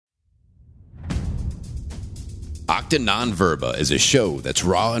Octa Non-Verba is a show that's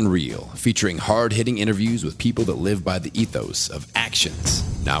raw and real, featuring hard-hitting interviews with people that live by the ethos of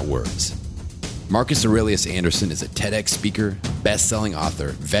actions, not words. Marcus Aurelius Anderson is a TEDx speaker, best-selling author,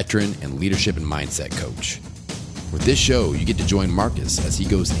 veteran, and leadership and mindset coach. With this show, you get to join Marcus as he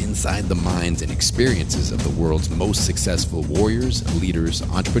goes inside the minds and experiences of the world's most successful warriors, leaders,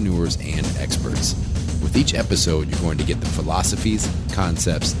 entrepreneurs, and experts. With each episode, you're going to get the philosophies,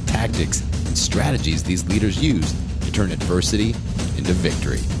 concepts, tactics, and strategies these leaders use to turn adversity into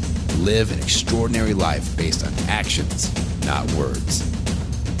victory, to live an extraordinary life based on actions, not words.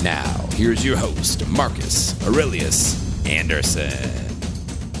 Now, here's your host, Marcus Aurelius Anderson.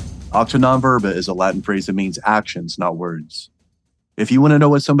 Octa Non-Verba is a Latin phrase that means actions, not words. If you want to know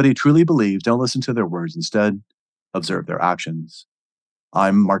what somebody truly believes, don't listen to their words. Instead, observe their actions.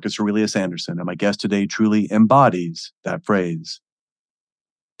 I'm Marcus Aurelius Anderson, and my guest today truly embodies that phrase.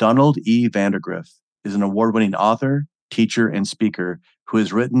 Donald E. Vandergriff is an award-winning author, teacher, and speaker who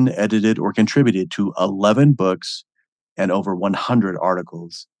has written, edited, or contributed to 11 books and over 100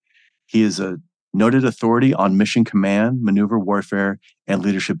 articles. He is a noted authority on mission command, maneuver warfare, and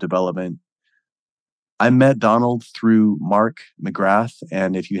leadership development. I met Donald through Mark McGrath,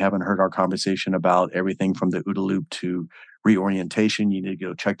 and if you haven't heard our conversation about everything from the OODA loop to reorientation, you need to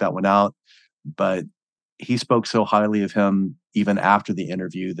go check that one out. But he spoke so highly of him even after the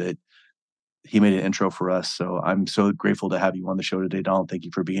interview that he made an intro for us. So I'm so grateful to have you on the show today, Donald. Thank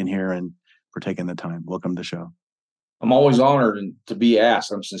you for being here and for taking the time. Welcome to the show. I'm always honored to be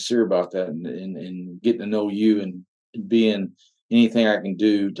asked. I'm sincere about that, and getting to know you and being anything I can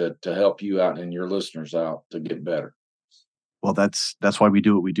do to help you out and your listeners out to get better. Well, that's why we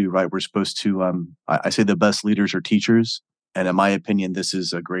do what we do, right? We're supposed to, I say the best leaders are teachers. And in my opinion, this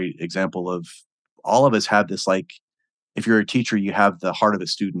is a great example of all of us have this, like, if you're a teacher, you have the heart of a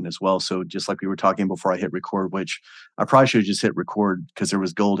student as well. So just like we were talking before I hit record, which I probably should have just hit record because there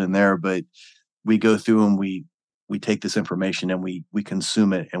was gold in there, but we go through and we take this information and we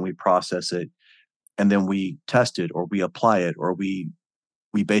consume it and we process it. And then we test it or we apply it or we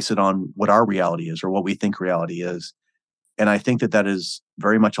base it on what our reality is or what we think reality is. And I think that is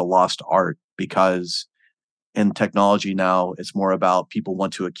very much a lost art because in technology now, it's more about people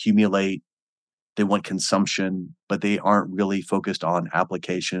want to accumulate, they want consumption, but they aren't really focused on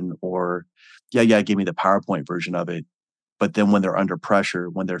application or, give me the PowerPoint version of it. But then when they're under pressure,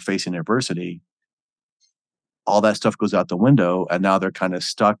 when they're facing adversity, all that stuff goes out the window. And now they're kind of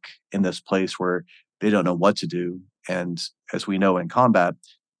stuck in this place where they don't know what to do. And as we know in combat,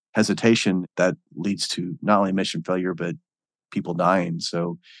 hesitation that leads to not only mission failure, but people dying.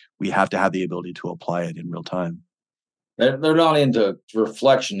 So we have to have the ability to apply it in real time. They're not into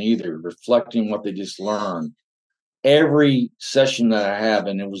reflection either, reflecting what they just learned. Every session that I have,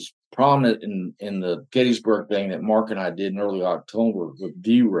 and it was prominent in the Gettysburg thing that Mark and I did in early October with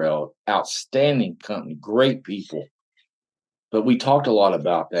VRail, outstanding company, great people. But we talked a lot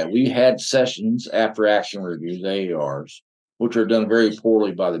about that. We had sessions after action reviews, AARs, which are done very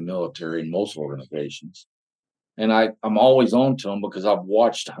poorly by the military in most organizations. And I'm always on to them because I've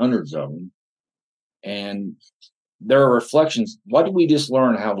watched hundreds of them. And there are reflections. What did we just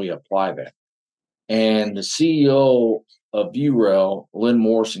learn how we apply that? And the CEO of VRail, Lynn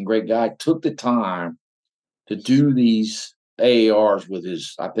Morrison, great guy, took the time to do these AARs with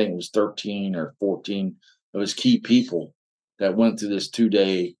his, I think it was 13 or 14 of his key people that went through this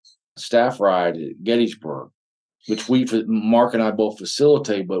 2-day staff ride at Gettysburg, which Mark and I both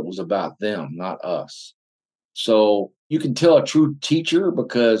facilitated, but it was about them, not us. So you can tell a true teacher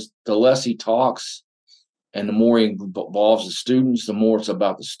because the less he talks and the more he involves the students, the more it's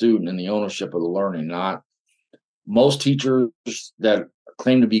about the student and the ownership of the learning. Not most teachers that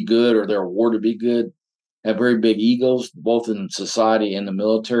claim to be good or they're awarded to be good have very big egos, both in society and the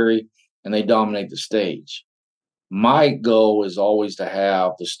military, and they dominate the stage. My goal is always to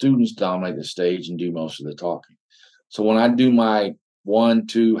have the students dominate the stage and do most of the talking. So when I do my 1,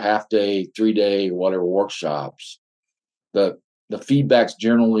 2, half day, 3-day, whatever workshops, the feedback's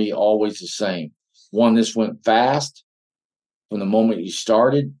generally always the same. One, this went fast from the moment you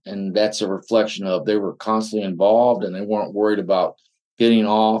started, and that's a reflection of they were constantly involved and they weren't worried about getting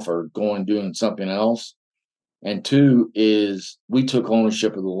off or doing something else. And 2 is we took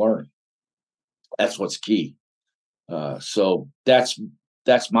ownership of the learning. That's what's key. So that's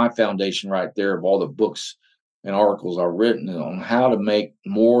my foundation right there of all the books and articles I've written on how to make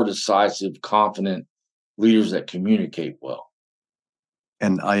more decisive, confident leaders that communicate well.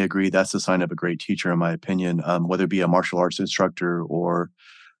 And I agree. That's the sign of a great teacher, in my opinion, whether it be a martial arts instructor or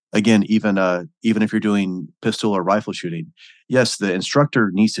again, even if you're doing pistol or rifle shooting, yes, the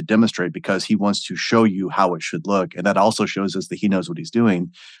instructor needs to demonstrate because he wants to show you how it should look, and that also shows us that he knows what he's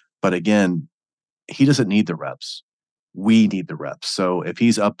doing. But again, he doesn't need the reps. We need the reps. So if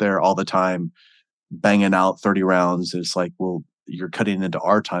he's up there all the time banging out 30 rounds, it's like, well, you're cutting into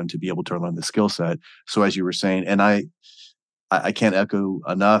our time to be able to learn the skill set. So as you were saying, and I can't echo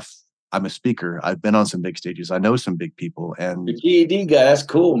enough. I'm a speaker. I've been on some big stages. I know some big people, and The GED guy, that's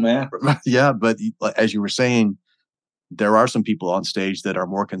cool, man. yeah. But as you were saying, there are some people on stage that are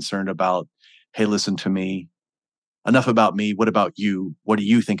more concerned about, hey, listen to me. Enough about me. What about you? What do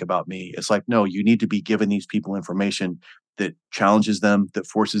you think about me? It's like, no, you need to be giving these people information that challenges them, that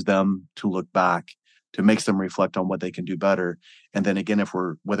forces them to look back, to makes them reflect on what they can do better. And then again,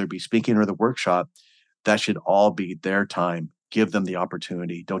 whether it be speaking or the workshop, that should all be their time. Give them the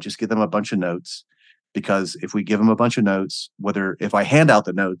opportunity. Don't just give them a bunch of notes, because if we give them a bunch of notes, if I hand out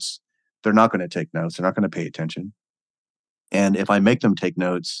the notes, they're not going to take notes. They're not going to pay attention. And if I make them take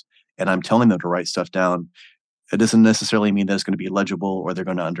notes and I'm telling them to write stuff down, it doesn't necessarily mean that it's going to be legible or they're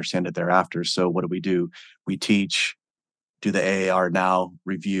going to understand it thereafter. So what do? We teach, do the AAR now,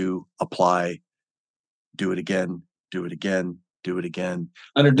 review, apply, do it again, do it again, do it again.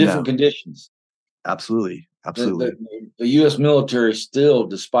 Under different conditions. Absolutely. Absolutely. The U.S. military still,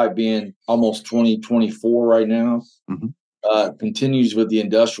 despite being almost 2024 right now, continues with the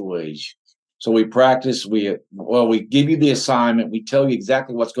industrial age. So we practice, we give you the assignment, we tell you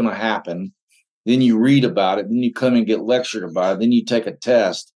exactly what's going to happen. Then you read about it, then you come and get lectured about it, then you take a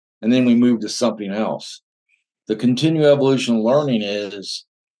test, and then we move to something else. The continued evolution of learning is,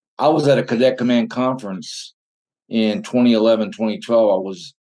 I was at a cadet command conference in 2011, 2012. I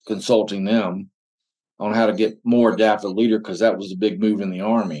was consulting them on how to get more adaptive leader, because that was a big move in the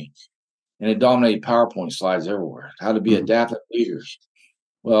Army. And it dominated PowerPoint slides everywhere, how to be adaptive leaders.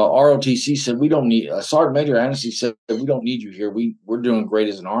 Well, ROTC said, we don't need, Sergeant Major Annecy said, we don't need you here. We're doing great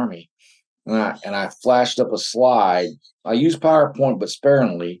as an Army. And I flashed up a slide. I used PowerPoint, but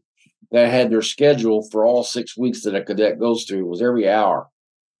sparingly, that had their schedule for all 6 weeks that a cadet goes through. It was every hour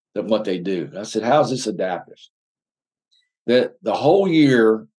of what they do. I said, how's this adaptive? That the whole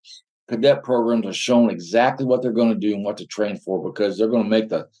year, cadet programs are shown exactly what they're going to do and what to train for, because they're going to make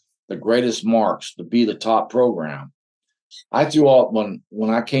the greatest marks to be the top program. I threw out when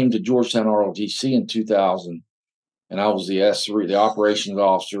I came to Georgetown ROTC in 2000, and I was the S3, the operations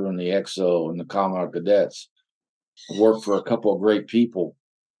officer, and the XO, and the Commodore Cadets. I worked for a couple of great people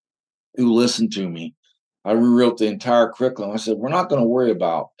who listened to me. I rewrote the entire curriculum. I said, we're not going to worry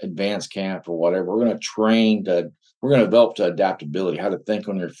about advanced camp or whatever. We're going to develop to adaptability, how to think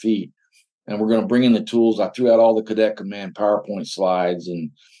on your feet. And we're going to bring in the tools. I threw out all the cadet command PowerPoint slides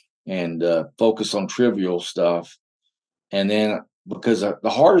and focus on trivial stuff. And then, because the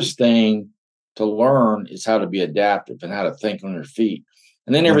hardest thing to learn is how to be adaptive and how to think on your feet.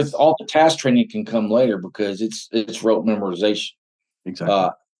 And then all the task training can come later, because it's rote memorization. Exactly.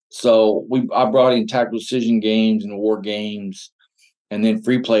 So I brought in tactical decision games and war games, and then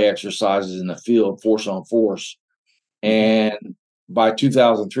free play exercises in the field, force on force. And by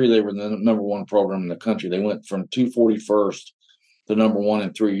 2003, they were the number one program in the country. They went from 241st to number one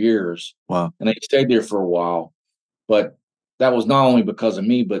in 3 years. Wow. And they stayed there for a while. But that was not only because of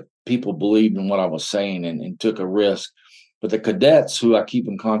me, but people believed in what I was saying and took a risk. But the cadets, who I keep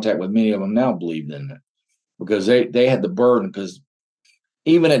in contact with, many of them now believed in it, because they had the burden. Because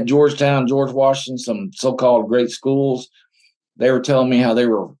even at Georgetown, George Washington, some so-called great schools, they were telling me how they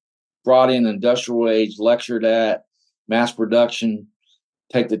were brought in industrial age, lectured at, mass production,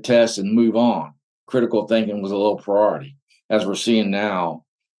 take the test and move on. Critical thinking was a low priority, as we're seeing now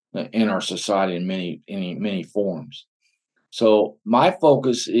in our society in many forms. So my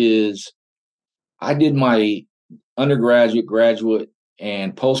focus is, I did my undergraduate, graduate,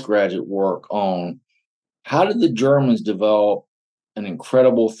 and postgraduate work on how did the Germans develop an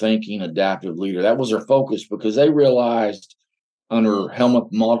incredible thinking, adaptive leader. That was their focus, because they realized under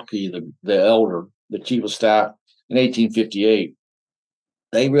Helmut Moltke, the elder, the chief of staff in 1858,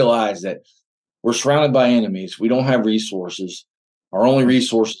 they realized that we're surrounded by enemies. We don't have resources. Our only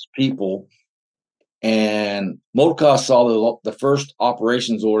resource is people. And Moltke saw the first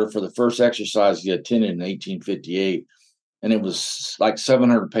operations order for the first exercise he attended in 1858, and it was like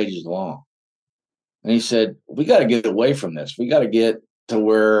 700 pages long. And he said, we got to get away from this. We got to get to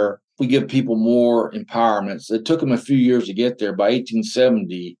where we give people more empowerments. It took them a few years to get there. By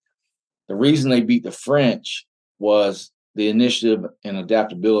 1870, the reason they beat the French was the initiative and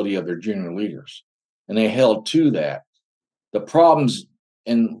adaptability of their junior leaders. And they held to that. The problems,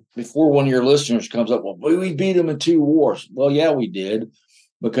 and before one of your listeners comes up, well, we beat them in 2 wars. Well, yeah, we did.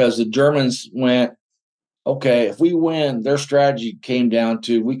 because the Germans went, okay, if we win, their strategy came down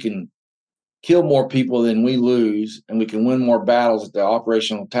to we can kill more people than we lose, and we can win more battles at the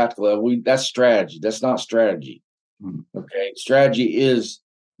operational tactical level. That's strategy. That's not strategy. Okay, strategy is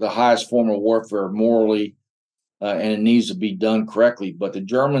the highest form of warfare morally, and it needs to be done correctly. But the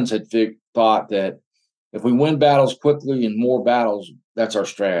Germans had thought that if we win battles quickly and more battles, that's our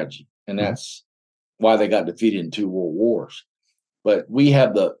strategy, and that's why they got defeated in 2 world wars. But we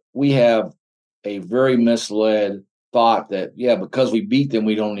have a very misled thought that because we beat them,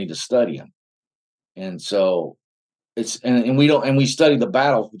 we don't need to study them, and so and we study the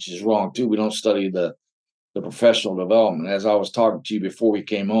battles, which is wrong too. We don't study the professional development. As I was talking to you before we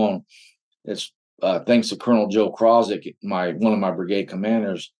came on, it's thanks to Colonel Joe Krozik, one of my brigade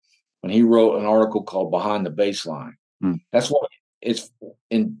commanders, when he wrote an article called "Behind the Baseline." That's what it's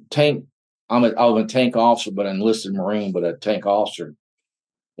in tank. I'm a tank officer, but enlisted Marine, but a tank officer.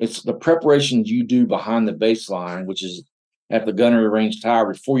 It's the preparations you do behind the baseline, which is at the gunnery range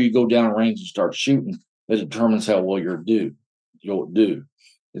tower before you go down range and start shooting, that determines how well you'll do.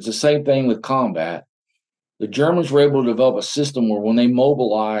 It's the same thing with combat. The Germans were able to develop a system where when they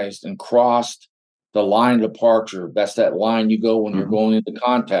mobilized and crossed the line of departure, that's that line you go when you're going into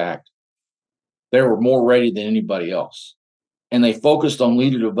contact, they were more ready than anybody else. And they focused on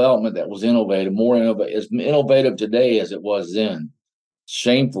leader development that was innovative, as innovative today as it was then,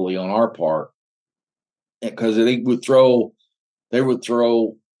 shamefully on our part, because they would throw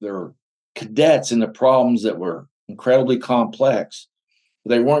their cadets into problems that were incredibly complex.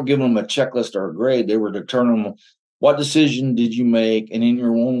 They weren't giving them a checklist or a grade. They were determining what decision did you make, and in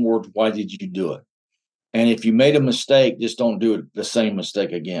your own words, why did you do it? And if you made a mistake, just don't do it the same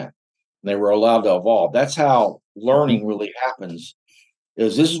mistake again. They were allowed to evolve. That's how learning really happens.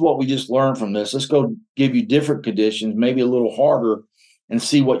 This is what we just learned from this. Let's go give you different conditions, maybe a little harder, and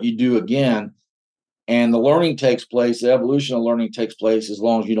see what you do again. And the learning takes place, the evolution of learning takes place as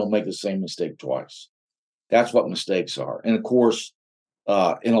long as you don't make the same mistake twice. That's what mistakes are. And of course,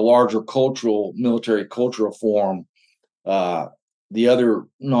 in a larger military cultural form, the other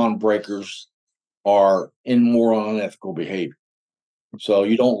non-breakers are immoral and unethical behavior. So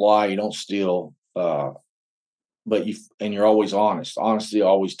you don't lie, you don't steal, but you're always honest. Honesty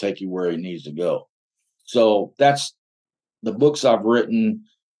always take you where it needs to go. So that's the books I've written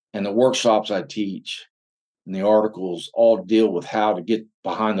and the workshops I teach and the articles all deal with how to get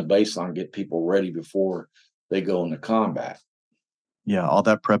behind the baseline, get people ready before they go into combat. Yeah, all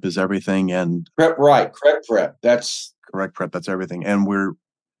that prep is everything. And prep, right? Correct prep. That's correct prep. That's everything. And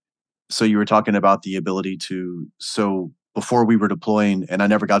so you were talking about the ability to. So before we were deploying, and I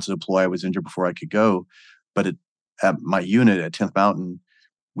never got to deploy. I was injured before I could go. But at my unit at 10th Mountain,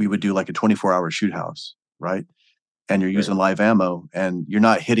 we would do like a 24-hour shoot house, right? And you're using live ammo, and you're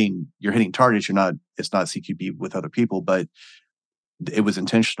hitting targets. It's not CQB with other people, but it was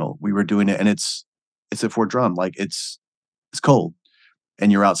intentional. We were doing it, and it's at Fort Drum. Like it's cold,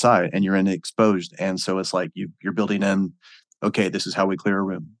 and you're outside, and you're in exposed, and so it's like you're building in. Okay, this is how we clear a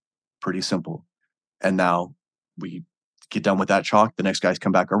room. Pretty simple. And now we get done with that chalk. The next guys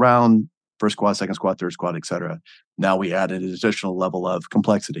come back around. First squad, second squad, third squad, etc. Now we add an additional level of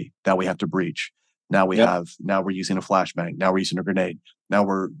complexity that we have to breach. Now now we're using a flashbang. Now we're using a grenade. Now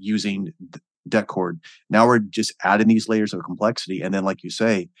we're using deck cord. Now we're just adding these layers of complexity. And then, like you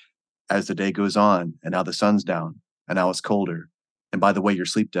say, as the day goes on, and now the sun's down, and now it's colder, and by the way, you're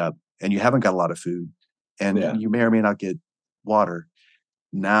sleep deprived, and you haven't got a lot of food, and you may or may not get water.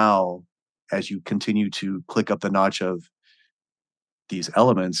 Now, as you continue to click up the notch of these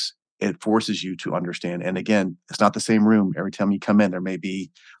elements, it forces you to understand. And again, it's not the same room. Every time you come in, there may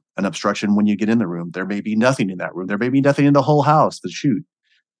be an obstruction when you get in the room. There may be nothing in that room. There may be nothing in the whole house to shoot.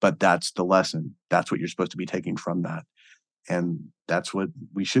 But that's the lesson. That's what you're supposed to be taking from that. And that's what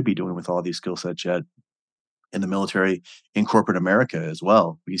we should be doing with all these skill sets yet in the military, in corporate America as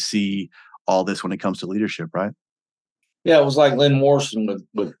well. We see all this when it comes to leadership, right? Yeah, it was like Lynn Morrison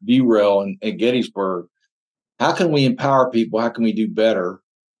with B-Rail and at Gettysburg. How can we empower people? How can we do better?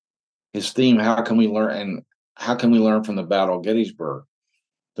 His theme, how can we learn, and how can we learn from the Battle of Gettysburg?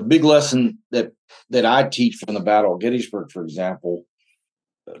 The big lesson that I teach from the Battle of Gettysburg, for example,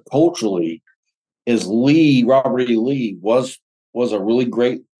 culturally, is Robert E. Lee was a really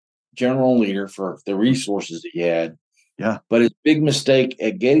great general leader for the resources that he had. Yeah. But his big mistake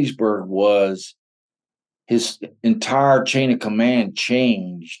at Gettysburg was his entire chain of command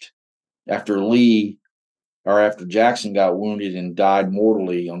changed after Jackson got wounded and died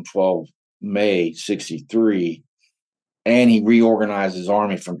mortally on 12 May 63. And he reorganized his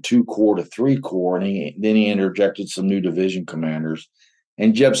army from 2 corps to 3 corps. And then he interjected some new division commanders.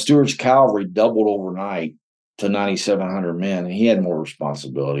 And Jeb Stuart's cavalry doubled overnight to 9,700 men, and he had more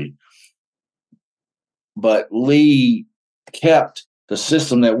responsibility. But Lee kept the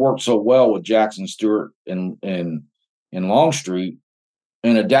system that worked so well with Jackson, Stuart, and Longstreet,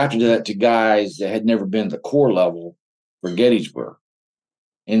 and adapted that to guys that had never been at the corps level for Gettysburg.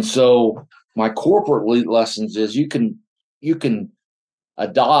 And so my corporate lessons is you can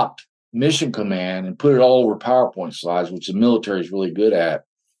adopt mission command and put it all over PowerPoint slides, which the military is really good at.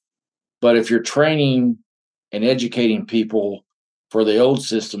 But if you're training and educating people for the old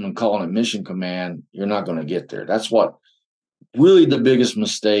system and calling it mission command, you're not going to get there. That's what really the biggest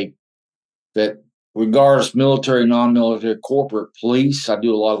mistake that, regardless military, non-military, corporate, police, I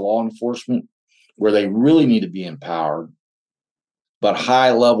do a lot of law enforcement where they really need to be empowered, but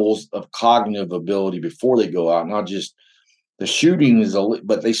high levels of cognitive ability before they go out, not just the shooting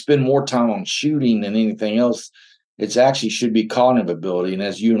but they spend more time on shooting than anything else. It's actually should be cognitive ability. And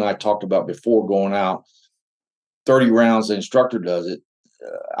as you and I talked about before, going out 30 rounds, the instructor does it.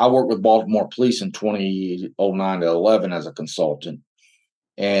 I worked with Baltimore Police in 2009 to 11 as a consultant,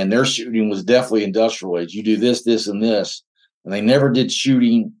 and their shooting was definitely industrial age. You do this, this, and this, and they never did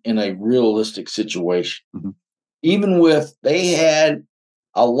shooting in a realistic situation. Mm-hmm. Even with, they had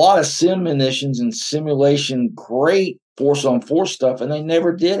a lot of sim munitions and simulation, great force-on-force stuff, and they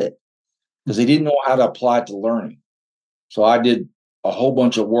never did it because they didn't know how to apply it to learning. So I did a whole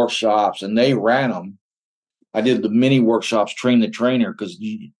bunch of workshops, and they ran them. I did the mini workshops, train the trainer, because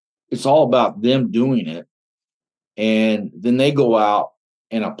it's all about them doing it. And then they go out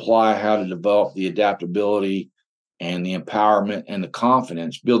and apply how to develop the adaptability and the empowerment and the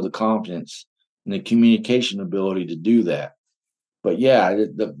confidence, build the confidence and the communication ability to do that. But yeah,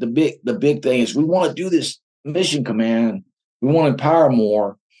 the big thing is we want to do this mission command. We want to empower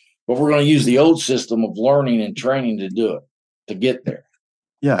more, but we're going to use the old system of learning and training to do it, to get there.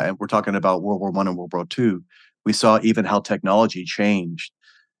 Yeah, and we're talking about World War I and World War II. We saw even how technology changed.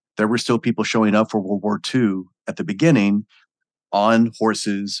 There were still people showing up for World War II at the beginning on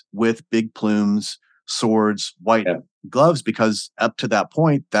horses with big plumes, swords, white gloves, because up to that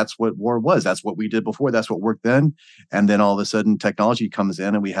point, that's what war was. That's what we did before. That's what worked then. And then all of a sudden, technology comes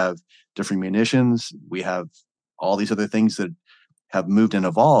in and we have different munitions. We have all these other things that have moved and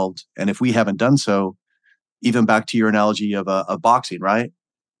evolved. And if we haven't done so, even back to your analogy of boxing, right?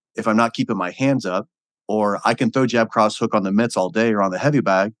 If I'm not keeping my hands up, or I can throw jab, cross, hook on the mitts all day or on the heavy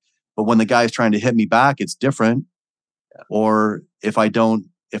bag, but when the guy's trying to hit me back, it's different. Or if I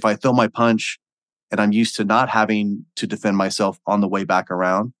throw my punch and I'm used to not having to defend myself on the way back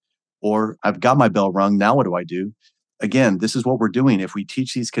around, or I've got my bell rung, now what do I do? Again, this is what we're doing. If we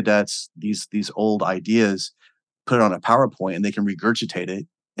teach these cadets these old ideas, put it on a PowerPoint, and they can regurgitate it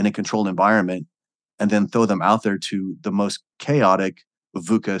in a controlled environment, and then throw them out there to the most chaotic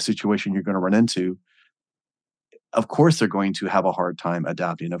VUCA situation you're going to run into, of course they're going to have a hard time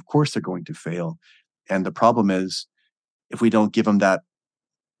adapting. Of course they're going to fail. And the problem is, if we don't give them that,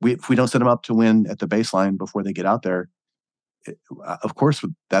 if we don't set them up to win at the baseline before they get out there, of course,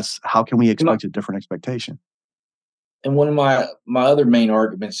 that's how can we expect a different expectation? And one of my other main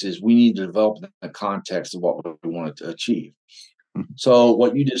arguments is we need to develop the context of what we wanted to achieve. Mm-hmm. So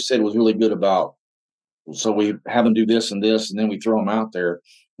what you just said was really good about, so we have them do this and this, and then we throw them out there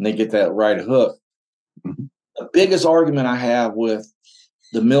and they get that right hook. Mm-hmm. The biggest argument I have with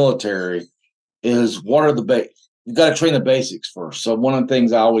the military is what are the basics? You've got to train the basics first. So one of the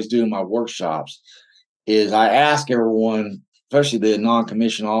things I always do in my workshops is I ask everyone, especially the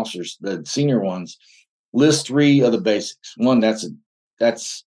non-commissioned officers, the senior ones, list 3 of the basics. One, that's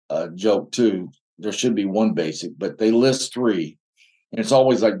a joke too. There should be one basic, but they list 3. And it's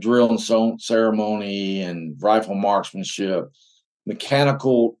always like drill and ceremony and rifle marksmanship,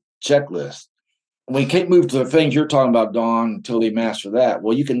 mechanical checklist. We can't move to the things you're talking about, Don, until they master that.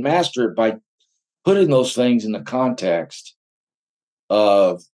 Well, you can master it by putting those things in the context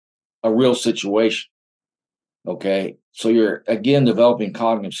of a real situation. Okay. So you're, again, developing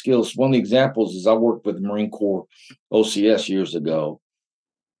cognitive skills. One of the examples is I worked with the Marine Corps OCS years ago,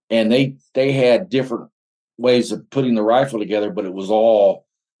 and they had different ways of putting the rifle together, but it was all,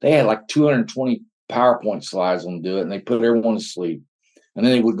 they had like 220 PowerPoint slides on do it, and they put everyone to sleep. And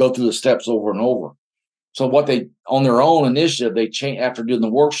then they would go through the steps over and over. So what they, on their own initiative, they changed, after doing the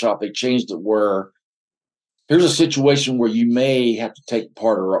workshop, they changed it where here's a situation where you may have to take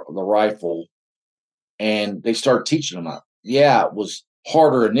part of the rifle, and they start teaching them out. Yeah, it was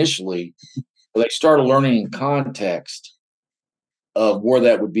harder initially, but they started learning in context of where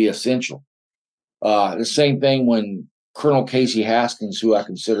that would be essential. The same thing when Colonel Casey Haskins, who I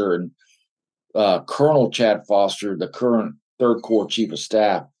consider, and Colonel Chad Foster, the current 3rd Corps Chief of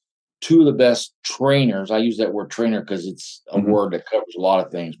Staff, 2 of the best trainers. I use that word trainer because it's a word that covers a lot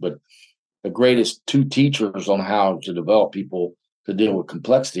of things, but the greatest 2 teachers on how to develop people to deal with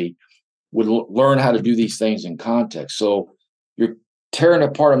complexity would learn how to do these things in context. So you're tearing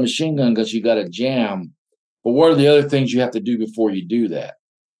apart a machine gun because you got a jam, but what are the other things you have to do before you do that?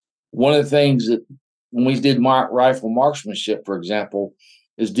 One of the things that when we did rifle marksmanship, for example,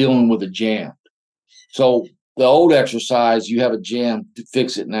 is dealing with a jam. So the old exercise, you have a jam, to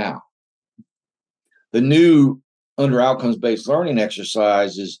fix it now. The new under outcomes-based learning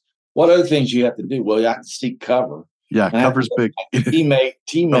exercise is what other things you have to do? Well, you have to seek cover. Yeah, cover's big.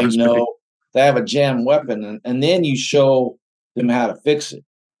 Teammate know they have a jam weapon, and then you show them how to fix it.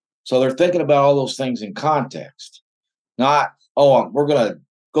 So they're thinking about all those things in context, not, we're going to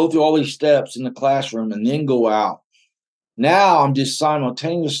go through all these steps in the classroom and then go out. Now I'm just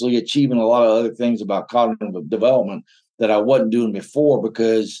simultaneously achieving a lot of other things about cognitive development that I wasn't doing before,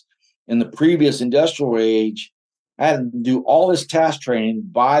 because in the previous industrial age, I had to do all this task training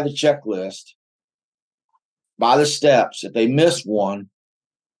by the checklist, by the steps. If they missed one,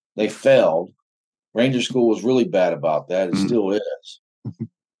 they failed. Ranger School was really bad about that. It still is.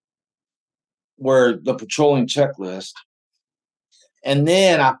 Where the patrolling checklist, and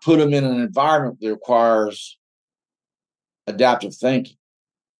then I put them in an environment that requires adaptive thinking.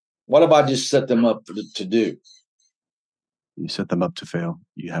 What if I just set them up to do? You set them up to fail.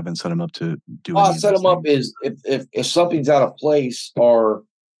 You haven't set them up to do. I set them up is if something's out of place, or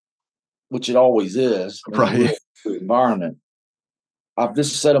which it always is, right? Environment. I've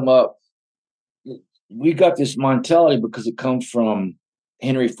just set them up. We got this mentality because it comes from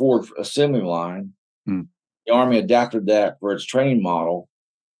Henry Ford assembly line. The Army adapted that for its training model.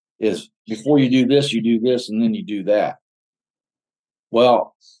 Is before you do this, and then you do that.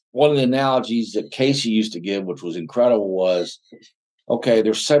 Well, one of the analogies that Casey used to give, which was incredible, was, okay,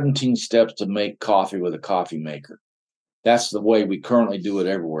 there's 17 steps to make coffee with a coffee maker. That's the way we currently do it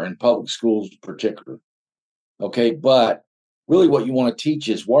everywhere, in public schools in particular. Okay, but really what you want to teach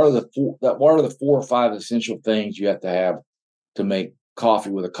is what are the 4 or 5 essential things you have to make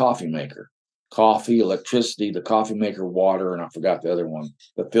coffee with a coffee maker? Coffee, electricity, the coffee maker, water, and I forgot the other one,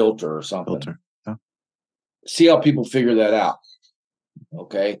 the filter or something. Yeah. See how people figure that out.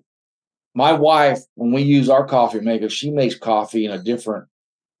 Okay. My wife, when we use our coffee maker, she makes coffee in a different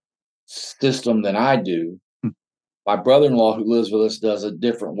system than I do. My brother-in-law, who lives with us, does a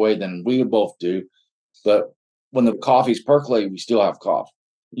different way than we both do. But when the coffee's percolating, we still have coffee.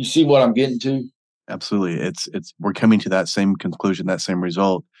 You see what I'm getting to? Absolutely. It's we're coming to that same conclusion, that same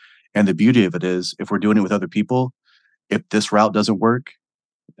result. And the beauty of it is, if we're doing it with other people, if this route doesn't work,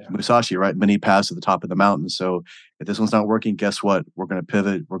 Musashi, right? Many paths to the top of the mountain. So if this one's not working, guess what? We're going to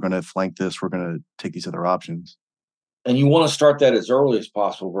pivot. We're going to flank this. We're going to take these other options. And you want to start that as early as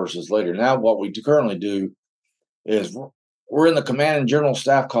possible versus later. Now, what we currently do is we're in the command and general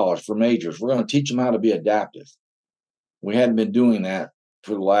staff college for majors. We're going to teach them how to be adaptive. We hadn't been doing that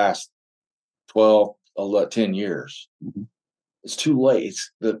for the last 12, 10 years. It's too late.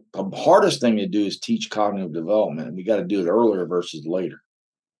 It's the hardest thing to do is teach cognitive development, and we got to do it earlier versus later.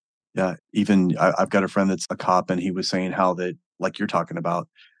 Yeah. Even I've got a friend that's a cop, and he was saying how that, like you're talking about,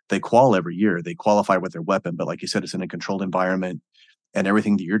 they qual every year. They qualify with their weapon, but like you said, it's in a controlled environment, and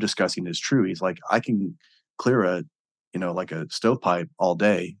everything that you're discussing is true. He's like, I can clear like a stovepipe all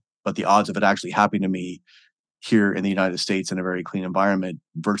day, but the odds of it actually happening to me here in the United States in a very clean environment,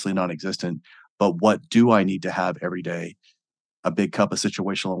 virtually non-existent. But what do I need to have every day? A big cup of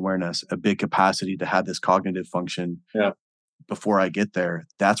situational awareness, a big capacity to have this cognitive function before I get there.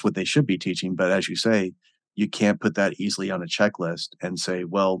 That's what they should be teaching. But as you say, you can't put that easily on a checklist and say,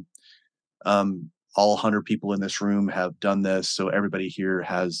 well, all 100 people in this room have done this, so everybody here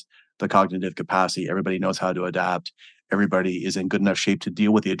has the cognitive capacity. Everybody knows how to adapt. Everybody is in good enough shape to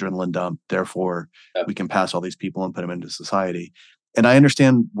deal with the adrenaline dump. Therefore, we can pass all these people and put them into society. And I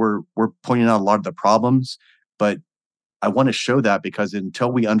understand we're pointing out a lot of the problems, but I want to show that because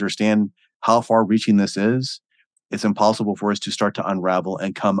until we understand how far reaching this is, it's impossible for us to start to unravel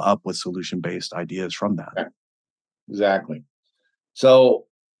and come up with solution-based ideas from that. Exactly. So,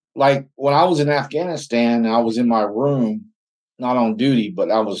 like when I was in Afghanistan, I was in my room, not on duty, but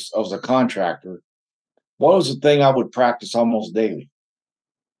I was a contractor. What was the thing I would practice almost daily?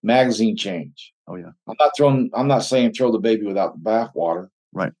 Magazine change. Oh yeah. I'm not saying throw the baby without the bathwater.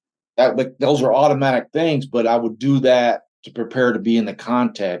 Right. But those are automatic things, but I would do that to prepare to be in the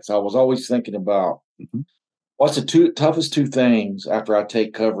context. I was always thinking about what's the toughest 2 things after I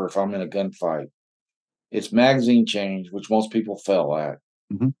take cover if I'm in a gunfight. It's magazine change, which most people fail at,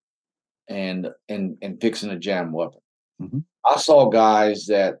 and fixing a jam weapon. I saw guys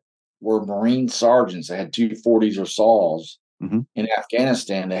that were Marine sergeants that had 240s or saws in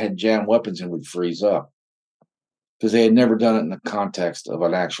Afghanistan that had jammed weapons and would freeze up because they had never done it in the context of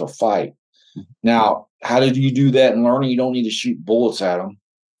an actual fight. Now, how did you do that in learning? You don't need to shoot bullets at them,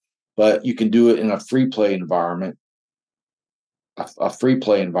 but you can do it in a free play environment, a free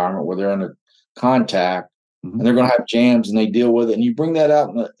play environment where they're under contact and they're going to have jams and they deal with it. And you bring that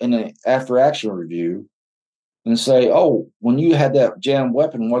out in an after action review and say, oh, when you had that jammed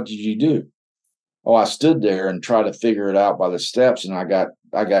weapon, what did you do? Oh, I stood there and tried to figure it out by the steps, and I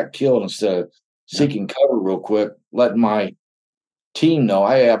got killed instead of seeking cover real quick, letting my team know,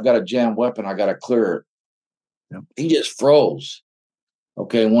 hey, I've got a jammed weapon, I got to clear it. Yep. He just froze.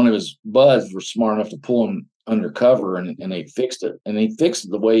 Okay, one of his buds were smart enough to pull him undercover, and they fixed it. And they fixed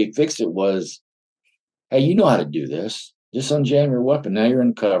it. The way he fixed it was, hey, you know how to do this. Just unjam your weapon. Now you're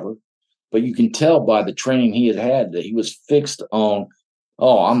in cover. But you can tell by the training he had that he was fixed on,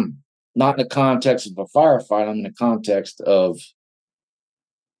 oh, I'm not in the context of a firefight. I'm in the context of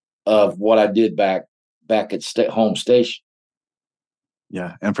what I did back at home station.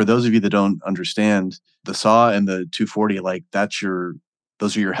 Yeah. And for those of you that don't understand, the saw and the 240, like those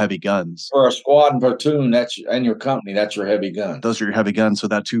are your heavy guns. For a squad and platoon, and your company, that's your heavy gun. Those are your heavy guns. So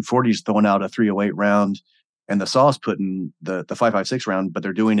that 240 is throwing out a 308 round, and the saw is putting the 5.56 round, but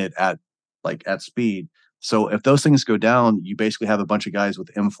they're doing it at speed. So if those things go down, you basically have a bunch of guys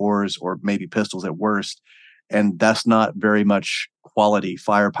with M4s or maybe pistols at worst, and that's not very much quality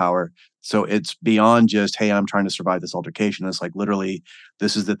firepower. So it's beyond just, hey, I'm trying to survive this altercation. It's like literally,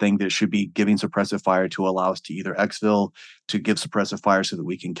 this is the thing that should be giving suppressive fire to allow us to either exfil, to give suppressive fire so that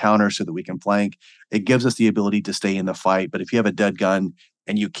we can counter, so that we can flank. It gives us the ability to stay in the fight. But if you have a dead gun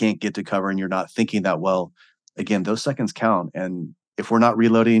and you can't get to cover and you're not thinking that well, again, those seconds count. And if we're not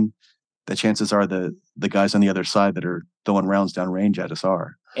reloading, the chances are the guys on the other side that are throwing rounds down range at us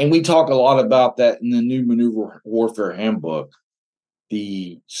are. And we talk a lot about that in the new Maneuver Warfare Handbook,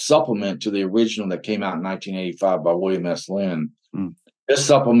 the supplement to the original that came out in 1985 by William S. Lynn. This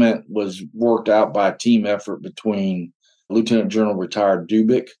supplement was worked out by a team effort between Lieutenant General retired Jim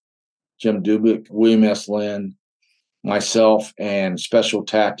Dubik, William S. Lynn, myself, and Special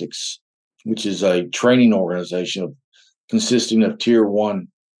Tactics, which is a training organization consisting of Tier 1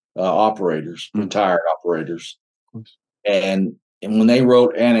 operators, retired operators. And when they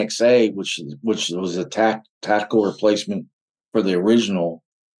wrote Annex A, which was a tactical replacement for the original,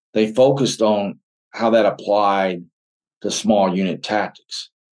 they focused on how that applied to small unit tactics.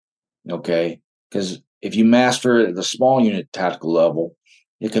 Okay, because if you master it at the small unit tactical level,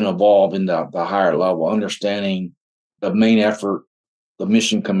 it can evolve into the higher level, understanding the main effort, the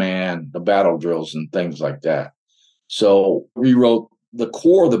mission command, the battle drills, and things like that. So we wrote the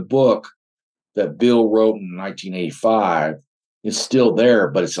core of the book that Bill wrote in 1985 is still there,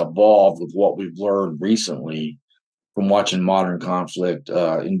 but it's evolved with what we've learned recently from watching modern conflict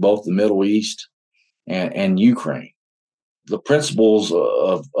in both the Middle East and Ukraine. The principles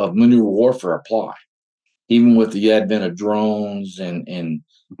of maneuver warfare apply, even with the advent of drones and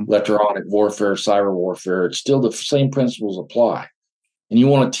electronic warfare, cyber warfare. It's still the same principles apply, and you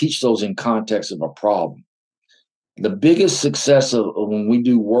want to teach those in context of a problem. The biggest success of when we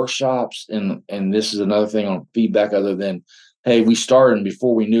do workshops, and this is another thing on feedback other than, hey, we started and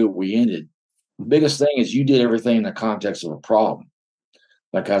before we knew it, we ended. The biggest thing is you did everything in the context of a problem.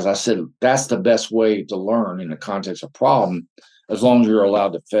 Like, as I said, that's the best way to learn in the context of a problem, as long as you're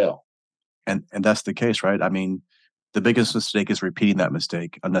allowed to fail. And that's the case, right? I mean, the biggest mistake is repeating that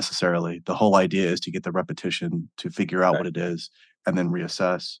mistake unnecessarily. The whole idea is to get the repetition, to figure out what it is, and then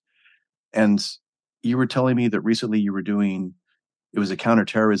reassess. And you were telling me that recently you were doing, it was a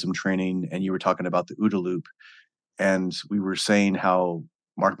counterterrorism training, and you were talking about the OODA loop. And we were saying how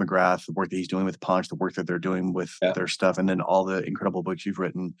Mark McGrath, the work that he's doing with Punch, the work that they're doing with their stuff, and then all the incredible books you've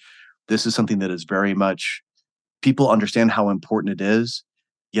written. This is something that is very much, people understand how important it is,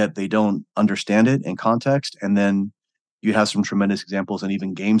 yet they don't understand it in context. And then you have some tremendous examples and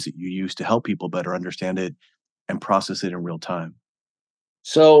even games that you use to help people better understand it and process it in real time.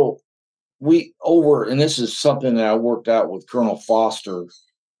 So and this is something that I worked out with Colonel Foster,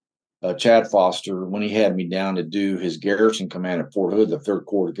 Chad Foster, when he had me down to do his garrison command at Fort Hood, the 3rd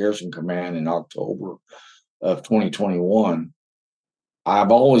Corps Garrison Command in October of 2021.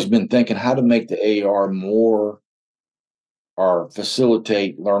 I've always been thinking how to make the AR more or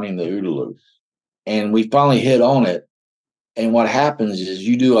facilitate learning the OODA loop. And we finally hit on it. And what happens is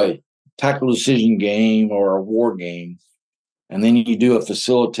you do a tactical decision game or a war game, and then you do a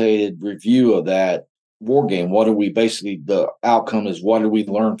facilitated review of that war game. The outcome is, what do we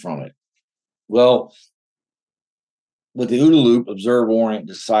learn from it? Well, with the OODA loop, observe, orient,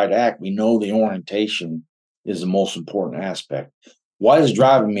 decide, act, we know the orientation is the most important aspect. What is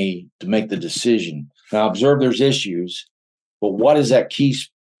driving me to make the decision? Now, observe there's issues, but what is that key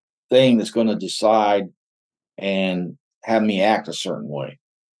thing that's going to decide and have me act a certain way?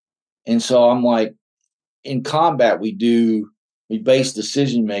 And so I'm like, in combat, we base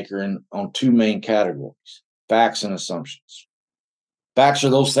decision maker on two main categories: facts and assumptions. Facts are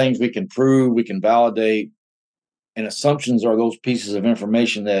those things we can prove, we can validate, and assumptions are those pieces of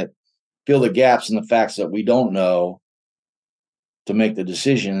information that fill the gaps in the facts that we don't know to make the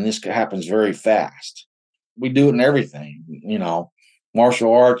decision. And this happens very fast. We do it in everything,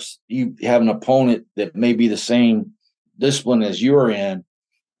 martial arts. You have an opponent that may be the same discipline as you're in,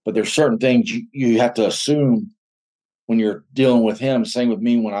 but there's certain things you have to assume when you're dealing with him. Same with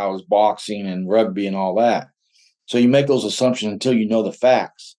me when I was boxing and rugby and all that. So you make those assumptions until you know the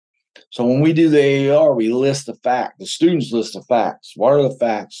facts. So when we do the AAR, we list the facts. The students list the facts. What are the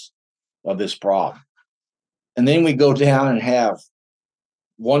facts of this problem? And then we go down and have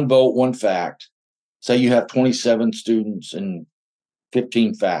one vote, one fact. Say you have 27 students and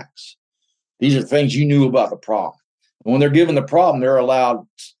 15 facts. These are things you knew about the problem. And when they're given the problem, they're allowed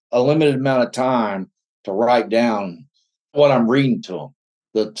a limited amount of time to write down what I'm reading to them,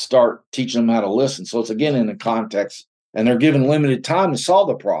 to start teaching them how to listen. So it's again in the context, and they're given limited time to solve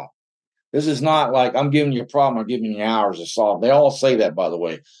the problem. This is not like I'm giving you a problem, I'm giving you hours to solve. They all say that, by the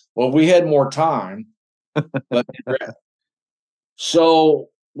way. Well, if we had more time, but so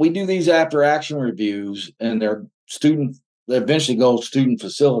we do these after action reviews, and they eventually go student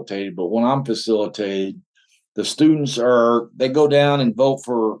facilitated. But when I'm facilitated, the students they go down and vote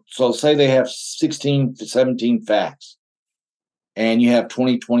for, so say they have 16 to 17 facts, and you have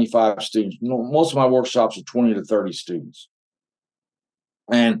 20, 25 students. Most of my workshops are 20 to 30 students.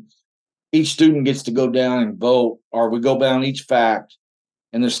 And each student gets to go down and vote, or we go down each fact,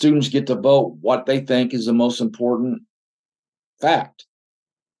 and the students get to vote what they think is the most important fact.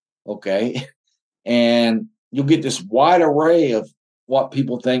 Okay. And you'll get this wide array of what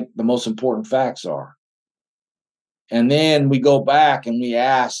people think the most important facts are. And then we go back and we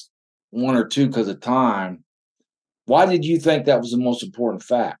ask one or two, because of time, why did you think that was the most important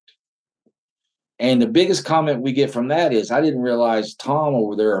fact? And the biggest comment we get from that is, I didn't realize Tom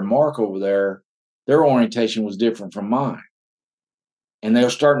over there or Mark over there, their orientation was different from mine. And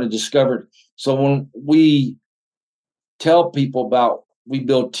they're starting to discover. So when we tell people about, we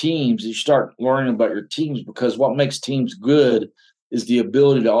build teams, you start learning about your teams, because what makes teams good is the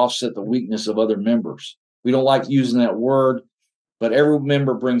ability to offset the weakness of other members. We don't like using that word, but every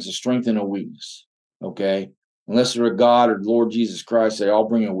member brings a strength and a weakness. Okay. Unless they're a God or Lord Jesus Christ, they all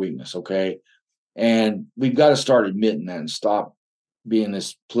bring a weakness. Okay. And we've got to start admitting that and stop being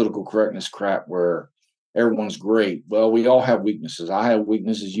this political correctness crap where everyone's great. Well, we all have weaknesses. I have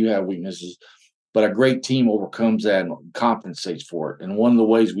weaknesses. You have weaknesses. But a great team overcomes that and compensates for it. And one of the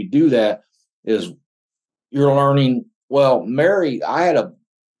ways we do that is you're learning. Well, Mary, I had a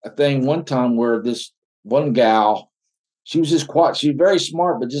thing one time where this one gal, she was just quiet. She was very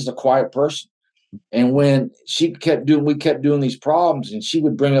smart, but just a quiet person. And when we kept doing these problems, and she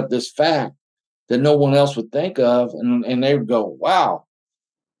would bring up this fact that no one else would think of. And they would go, wow,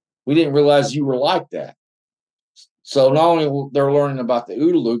 we didn't realize you were like that. So not only they're learning about the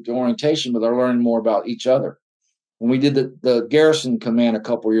OODA loop, the orientation, but they're learning more about each other. When we did the garrison command a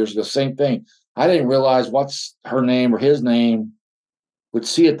couple of years ago, same thing. I didn't realize what's her name or his name would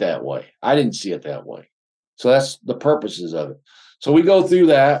see it that way. I didn't see it that way. So that's the purposes of it. So we go through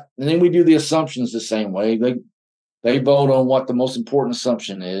that, and then we do the assumptions the same way. They vote on what the most important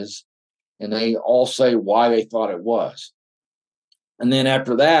assumption is, and they all say why they thought it was. And then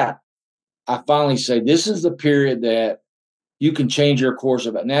after that, I finally say, this is the period that you can change your course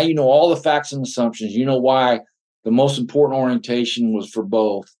of it. Now you know all the facts and assumptions. You know why the most important orientation was for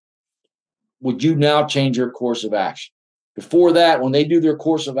both. Would you now change your course of action? Before that, when they do their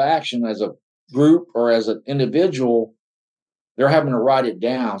course of action as a group or as an individual, they're having to write it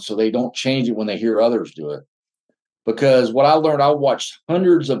down so they don't change it when they hear others do it. Because what I learned, I watched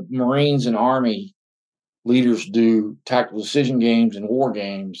hundreds of Marines and Army leaders do tactical decision games and war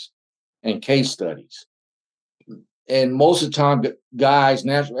games and case studies. And most of the time, guys,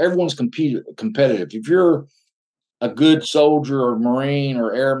 everyone's competitive. If you're a good soldier or Marine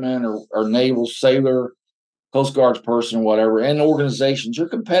or airman or naval sailor, Coast Guard's person or whatever, and organizations, you're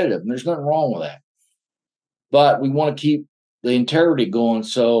competitive, and there's nothing wrong with that. But we want to keep the integrity going.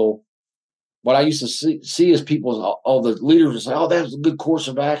 So what I used to see is people, all the leaders would say, oh, that was a good course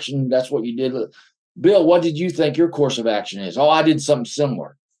of action. That's what you did. Bill, what did you think your course of action is? Oh, I did something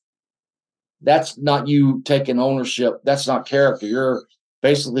similar. that's not you taking ownership. That's not character. You're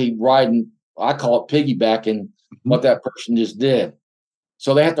basically riding, I call it piggybacking what that person just did.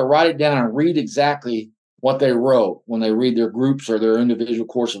 So they have to write it down and read exactly what they wrote when they read their groups or their individual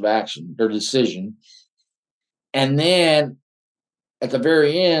course of action, their decision. And then at the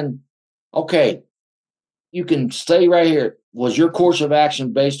very end, okay, you can stay right here. Was your course of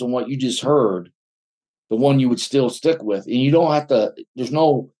action based on what you just heard, the one you would still stick with? And you don't have to, there's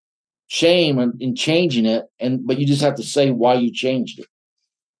no shame in changing it, but you just have to say why you changed it.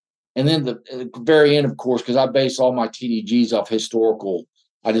 And then at the very end, of course, because I base all my TDGs off historical,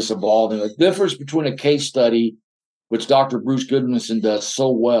 I just evolved. And the difference between a case study, which Dr. Bruce Goodmanson does so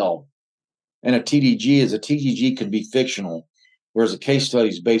well, and a TDG is a TDG can be fictional, whereas a case study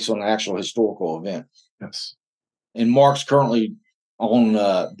is based on an actual historical event. Yes. And Mark's currently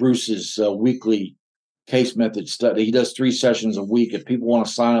on Bruce's weekly case method study. He does 3 sessions a week. If people want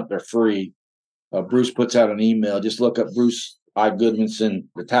to sign up, they're free. Bruce puts out an email. Just look up Bruce I. Goodmanson,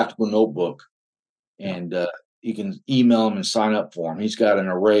 the Tactical Notebook, and you can email him and sign up for him. He's got an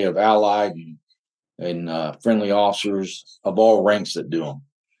array of allied and friendly officers of all ranks that do them.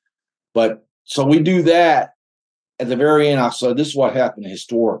 But so we do that at the very end. I said, this is what happened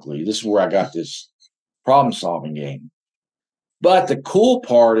historically. This is where I got this problem-solving game. But the cool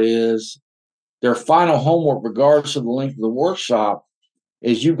part is their final homework, regardless of the length of the workshop,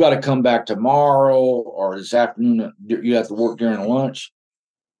 is you've got to come back tomorrow or this afternoon. You have to work during lunch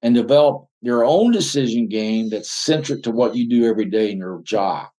and develop your own decision game that's centric to what you do every day in your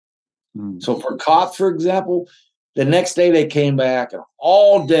job. So for cops, for example, the next day they came back and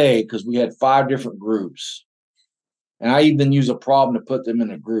all day, because we had 5 different groups. And I even use a problem to put them in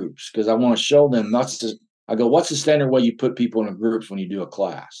the groups because I want to show them I go, what's the standard way you put people in the groups when you do a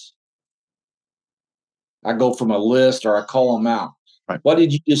class? I go from a list or I call them out. Right. What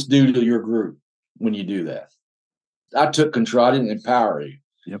did you just do to your group when you do that? I took control. I didn't empower you.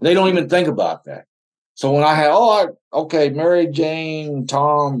 Yep. They don't even think about that. So when I had, okay, Mary Jane,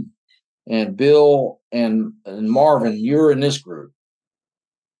 Tom, and Bill and Marvin, you're in this group.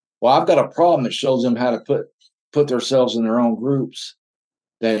 Well, I've got a problem that shows them how to put themselves in their own groups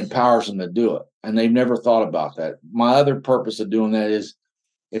that empowers them to do it. And they've never thought about that. My other purpose of doing that is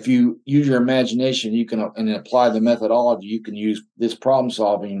if you use your imagination, you can and apply the methodology, you can use this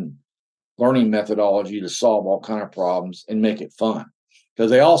problem-solving learning methodology to solve all kind of problems and make it fun. Because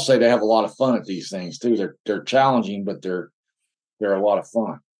they all say they have a lot of fun at these things too. They're challenging, but they're a lot of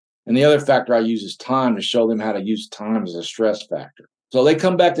fun. And the other factor I use is time to show them how to use time as a stress factor. So they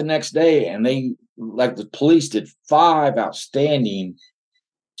come back the next day and they, like the police did, 5 outstanding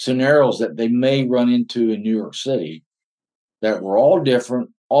scenarios that they may run into in New York City that were all different,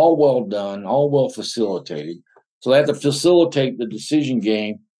 all well done, all well facilitated. So they have to facilitate the decision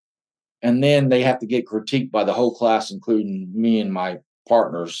game, and then they have to get critiqued by the whole class, including me and my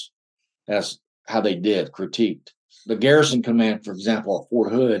partners, as how they did, critiqued. The Garrison Command, for example, at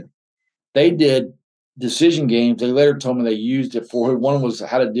Fort Hood, they did decision games. They later told me they used it for one was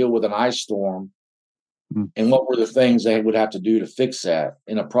how to deal with an ice storm and what were the things they would have to do to fix that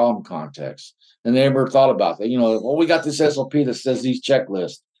in a problem context. And they never thought about that. We got this SOP that says these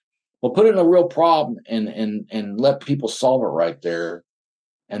checklists. Well, put it in a real problem and let people solve it right there,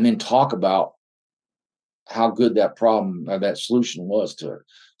 and then talk about how good that problem or that solution was to it.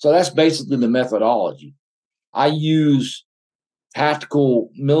 So that's basically the methodology. I use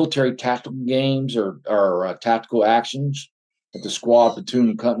military tactical games or tactical actions at the squad,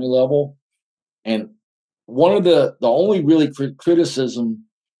 platoon, and company level. And one of the only really criticism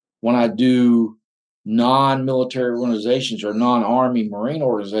when I do non-military organizations or non-Army Marine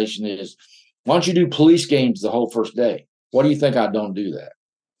organization is, why don't you do police games the whole first day? What do you think I don't do that?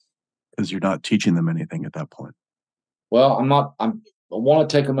 Because you're not teaching them anything at that point. Well, I want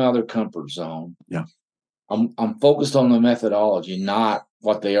to take them out of their comfort zone. Yeah. I'm focused on the methodology, not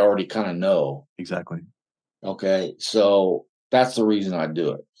what they already kind of know. Exactly. Okay. So that's the reason I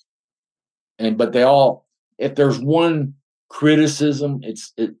do it. But if there's one criticism,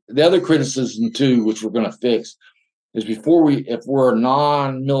 the other criticism too, which we're going to fix, is if we're a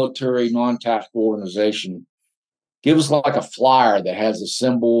non-military, non-tactical organization, give us like a flyer that has the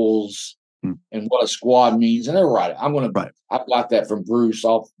symbols and what a squad means. And they're right. I've got that from Bruce.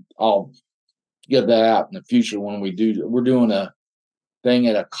 I'll get that out in the future when we're doing a thing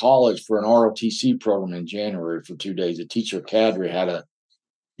at a college for an ROTC program in January for 2 days. A teacher cadre had to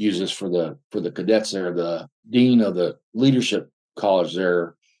use this for the cadets there. The dean of the leadership college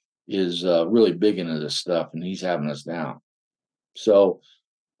there is really big into this stuff, and he's having us down. So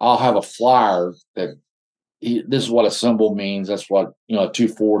I'll have a flyer that this is what a symbol means. That's what, a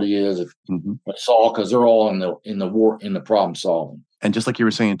 240 is. It's all because they're all in the problem solving. And just like you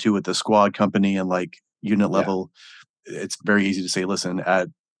were saying too, with the squad company and like unit level, it's very easy to say, listen, at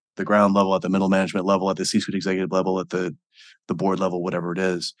the ground level, at the middle management level, at the C-suite executive level, at the board level, whatever it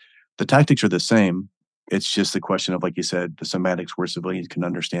is, the tactics are the same. It's just a question of, like you said, the semantics where civilians can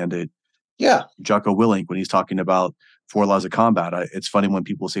understand it. Yeah. Jocko Willink, when he's talking about 4 laws of combat, it's funny when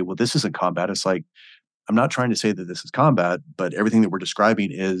people say, well, this isn't combat. It's like, I'm not trying to say that this is combat, but everything that we're describing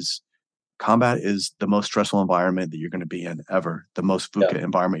is combat is the most stressful environment that you're going to be in ever, the most VUCA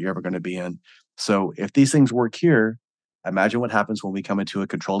environment you're ever going to be in. So if these things work here, imagine what happens when we come into a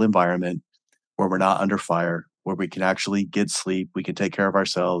controlled environment where we're not under fire, where we can actually get sleep, we can take care of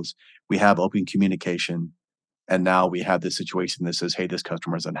ourselves, we have open communication, and now we have this situation that says, hey, this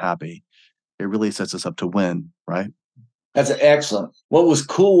customer is unhappy. It really sets us up to win, right? That's excellent. What was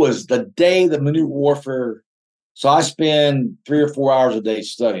cool was the day the maneuver warfare. So I spend 3 or 4 hours a day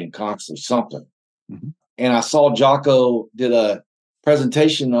studying constantly something. And I saw Jocko did a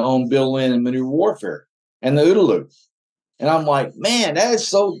presentation on Bill Lynn and maneuver warfare and the OODA loop. And I'm like, man, that is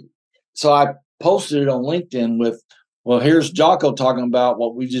so. So I posted it on LinkedIn with, well, here's Jocko talking about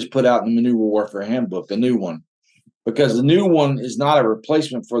what we just put out in the maneuver warfare handbook, the new one. Because the new one is not a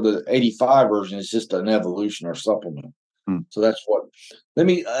replacement for the 85 version. It's just an evolution or supplement. So that's what.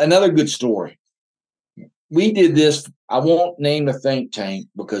 Another good story. We did this. I won't name the think tank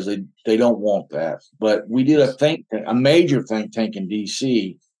because they don't want that. But we did a major think tank in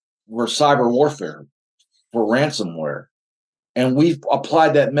D.C. for cyber warfare, for ransomware. And we've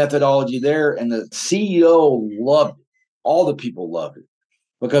applied that methodology there. And the CEO loved it. All the people loved it.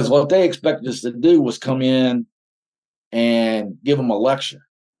 Because what they expected us to do was come in and give them a lecture.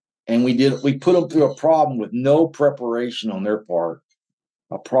 And we put them through a problem with no preparation on their part,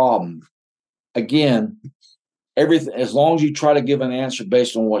 a problem. Again, everything, as long as you try to give an answer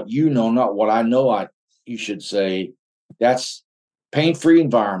based on what you know, not what I know you should say, that's pain-free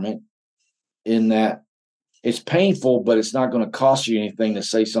environment in that it's painful, but it's not going to cost you anything to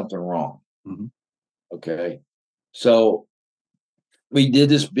say something wrong. Okay. So we did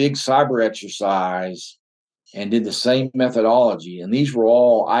this big cyber exercise and did the same methodology. And these were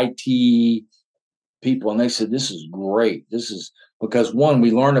all IT people. And they said, this is great. This is because, one,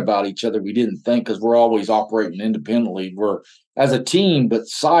 we learned about each other. We didn't think, because we're always operating independently. We're as a team, but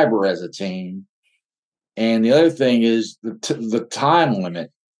cyber as a team. And the other thing is the time limit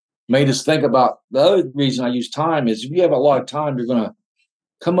made us think about, the other reason I use time is if you have a lot of time, you're going to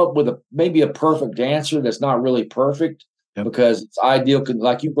come up with maybe a perfect answer that's not really perfect because it's ideal.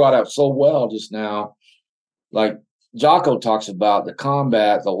 Like you brought up so well just now, like Jocko talks about the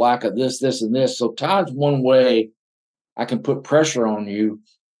combat, the lack of this, and this. So time's one way I can put pressure on you,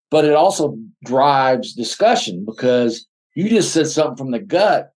 but it also drives discussion because you just said something from the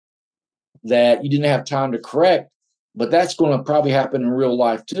gut that you didn't have time to correct, but that's going to probably happen in real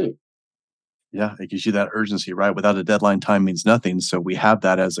life too. Yeah, it gives you that urgency, right? Without a deadline, time means nothing. So we have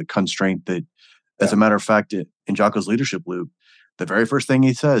that as a constraint that, as a matter of fact, in Jocko's leadership loop, the very first thing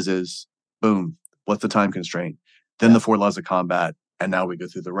he says is, boom, what's the time constraint? Then the 4 laws of combat, and now we go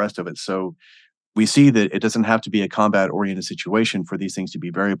through the rest of it. So we see that it doesn't have to be a combat-oriented situation for these things to be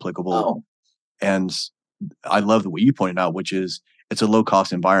very applicable. Oh. And I love what you pointed out, which is it's a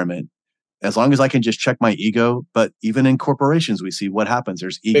low-cost environment. As long as I can just check my ego, but even in corporations, we see what happens.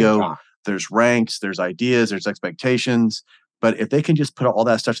 There's ego, there's ranks, there's ideas, there's expectations. But if they can just put all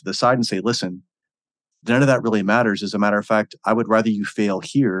that stuff to the side and say, listen, none of that really matters. As a matter of fact, I would rather you fail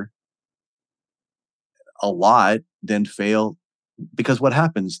here a lot than fail, because what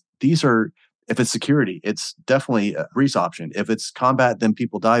happens, these are, if it's security, it's definitely a Reese option. If it's combat, then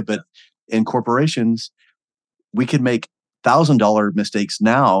people die. But in corporations, we could make $1,000 mistakes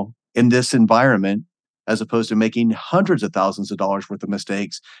now in this environment, as opposed to making hundreds of thousands of dollars worth of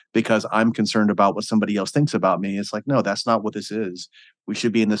mistakes because I'm concerned about what somebody else thinks about me. It's like, no, that's not what this is. We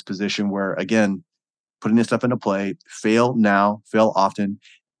should be in this position where, again, putting this stuff into play, fail now, fail often,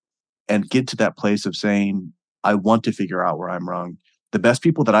 and get to that place of saying, I want to figure out where I'm wrong. The best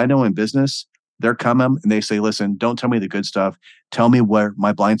people that I know in business, they're coming and they say, listen, don't tell me the good stuff. Tell me where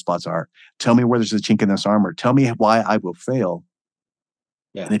my blind spots are. Tell me where there's a chink in this armor. Tell me why I will fail.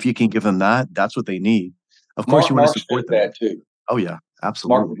 Yeah. And if you can give them that, that's what they need. Of course, you want to support them. That too. Oh, yeah,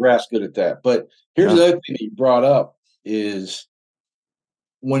 absolutely. Mark McGrath's good at that. But here's the other thing you brought up is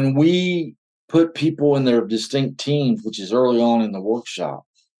when we put people in their distinct teams, which is early on in the workshop,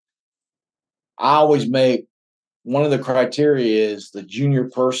 I always make one of the criteria is the junior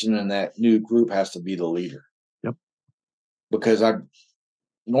person in that new group has to be the leader. Yep. Because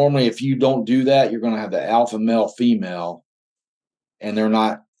normally if you don't do that, you're going to have the alpha male, female, and they're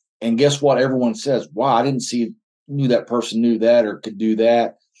not. And guess what? Everyone says, wow, I didn't knew that person knew that or could do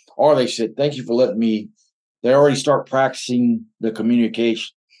that. Or they said, thank you for letting me. They already start practicing the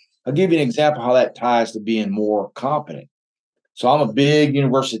communication. I'll give you an example how that ties to being more competent. So I'm a big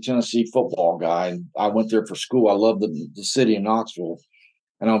University of Tennessee football guy, and I went there for school. I love the city of Knoxville,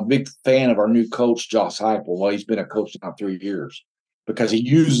 and I'm a big fan of our new coach, Josh Heupel. Well, he's been a coach now 3 years because he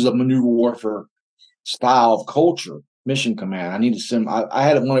uses a maneuver warfare style of culture, mission command. I need to send. I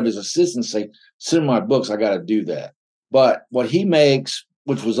had one of his assistants say, "Send my books. I got to do that." But what he makes,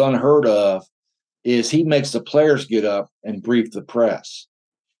 which was unheard of, is he makes the players get up and brief the press.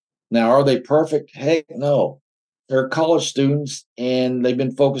 Now, are they perfect? Heck, no. They're college students and they've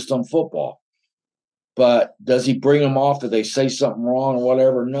been focused on football. But does he bring them off that they say something wrong or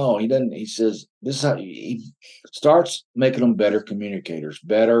whatever? No, he doesn't. He says, this is how he starts making them better communicators,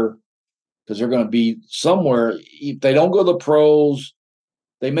 better, because they're going to be somewhere. If they don't go to the pros,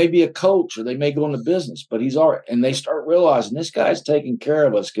 they may be a coach or they may go into business, but he's all right. And they start realizing this guy's taking care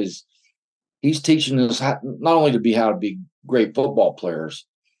of us because he's teaching us not only how to be great football players,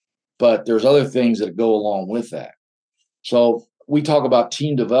 but there's other things that go along with that. So we talk about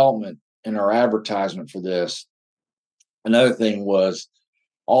team development in our advertisement for this. Another thing was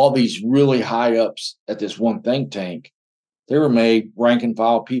all these really high ups at this one think tank, they were made rank and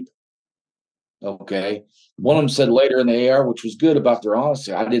file people. Okay. One of them said later in the AR, which was good about their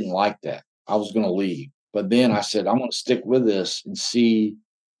honesty, I didn't like that. I was going to leave. But then I said, I'm going to stick with this and see.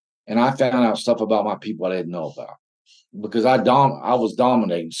 And I found out stuff about my people I didn't know about because I was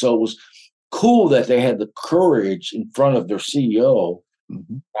dominating. So it was cool that they had the courage in front of their CEO.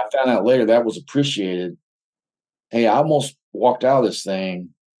 Mm-hmm. I found out later that was appreciated. Hey, I almost walked out of this thing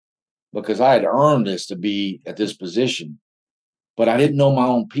because I had earned this to be at this position, but I didn't know my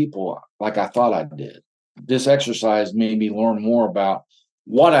own people like I thought I did. This exercise made me learn more about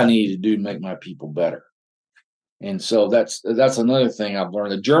what I needed to do to make my people better. And so that's another thing I've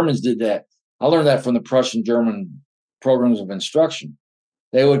learned. The Germans did that. I learned that from the Prussian-German programs of instruction.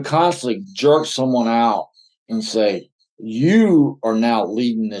 They would constantly jerk someone out and say, you are now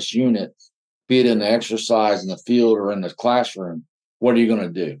leading this unit, be it in the exercise in the field or in the classroom. What are you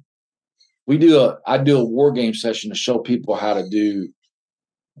going to do? I do a war game session to show people how to do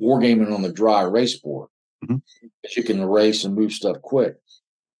wargaming on the dry race board. Mm-hmm. You can race and move stuff quick.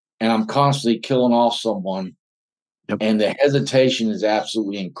 And I'm constantly killing off someone. Yep. And the hesitation is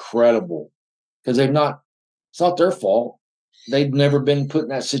absolutely incredible because it's not their fault. They've never been put in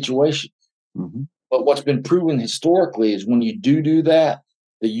that situation. Mm-hmm. But what's been proven historically is when you do that,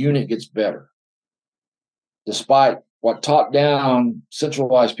 the unit gets better. Despite what top-down,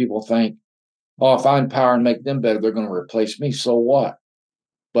 centralized people think, oh, if I empower and make them better, they're going to replace me. So what?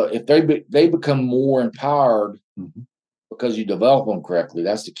 But if they become more empowered mm-hmm. because you develop them correctly,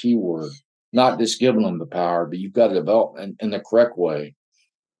 that's the key word. Not just giving them the power, but you've got to develop in the correct way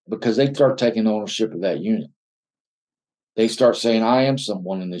because they start taking ownership of that unit. They start saying, I am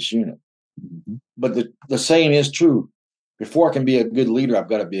someone in this unit. Mm-hmm. But the saying is true. Before I can be a good leader, I've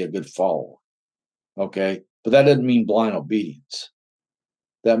got to be a good follower. Okay? But that doesn't mean blind obedience.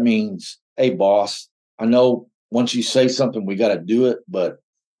 That means, hey, boss, I know once you say something, we got to do it, but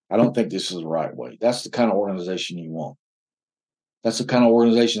I don't think this is the right way. That's the kind of organization you want. That's the kind of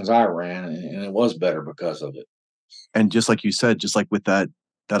organizations I ran, and it was better because of it. And just like you said, just like with that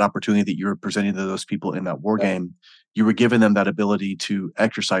opportunity that you were presenting to those people in that war game, you were giving them that ability to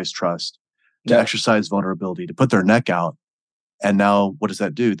exercise trust, to exercise vulnerability, to put their neck out. And now what does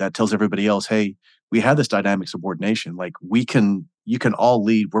that do? That tells everybody else, hey, we have this dynamic subordination. Like you can all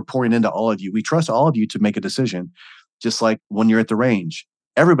lead. We're pouring into all of you. We trust all of you to make a decision. Just like when you're at the range,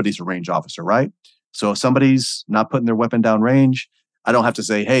 everybody's a range officer, right? So if somebody's not putting their weapon down range, I don't have to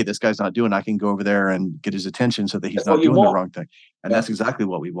say, hey, this guy's not doing it. I can go over there and get his attention so that he's not doing the wrong thing. And that's exactly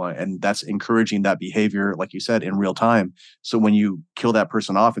what we want. And that's encouraging that behavior, like you said, in real time. So when you kill that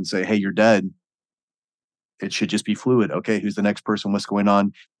person off and say, hey, you're dead, it should just be fluid. Okay, who's the next person? What's going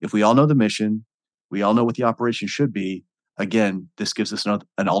on? If we all know the mission, we all know what the operation should be. Again, this gives us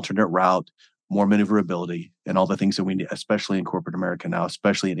an alternate route, more maneuverability, and all the things that we need, especially in corporate America now,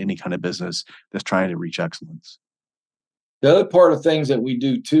 especially in any kind of business that's trying to reach excellence. The other part of things that we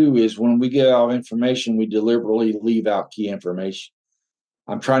do too is when we get out information, we deliberately leave out key information.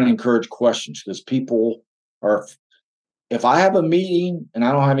 I'm trying to encourage questions because people are, if I have a meeting and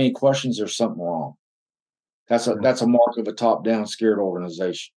I don't have any questions, there's something wrong. That's a mark of a top-down scared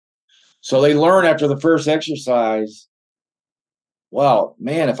organization. So they learn after the first exercise, well,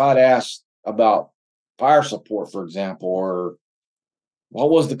 man, if I'd asked about fire support, for example, or what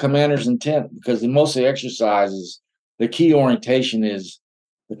was the commander's intent? Because in most of the exercises, the key orientation is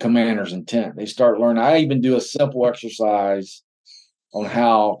the commander's intent. They start learning. I even do a simple exercise on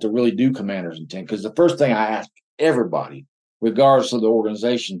how to really do commander's intent. Because the first thing I ask everybody, regardless of the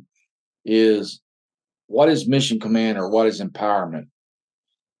organization, is what is mission command or what is empowerment?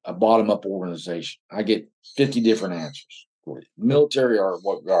 A bottom-up organization. I get 50 different answers for you, military or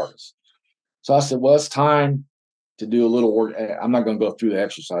what regardless. So I said, well, it's time to do a little work. I'm not going to go through the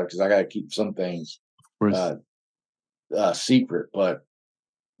exercise because I got to keep some things secret. But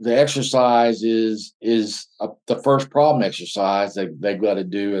the exercise is the first problem exercise that they've got to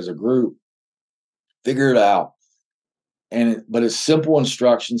do as a group. Figure it out. But it's simple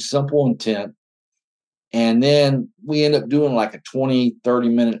instructions, simple intent. And then we end up doing like a 20,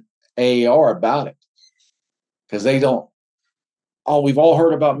 30-minute AAR about it. Because they don't, we've all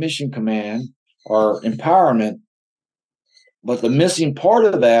heard about mission command or empowerment, but the missing part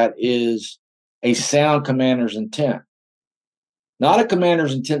of that is a sound commander's intent. Not a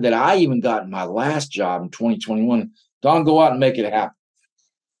commander's intent that I even got in my last job in 2021. Don, go out and make it happen.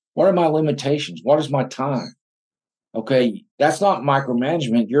 What are my limitations? What is my time? Okay, that's not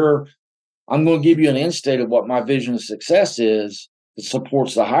micromanagement. I'm going to give you an end state of what my vision of success is that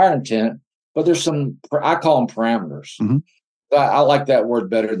supports the higher intent, but there's some, I call them parameters. Mm-hmm. I like that word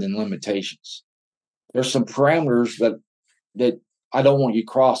better than limitations. There's some parameters that I don't want you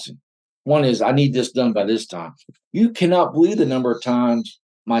crossing. One is I need this done by this time. You cannot believe the number of times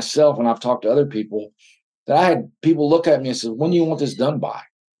myself, and I've talked to other people, that I had people look at me and say, when do you want this done by?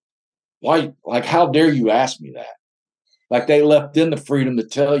 Why? Like, how dare you ask me that? Like they left them the freedom to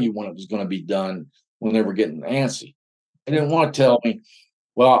tell you when it was going to be done when they were getting antsy. They didn't want to tell me,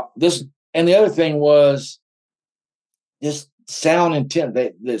 well, this, and the other thing was this sound intent.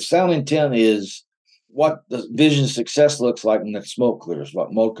 The sound intent is what the vision of success looks like when the smoke clears,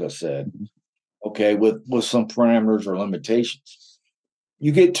 what Mocha said, okay, with some parameters or limitations.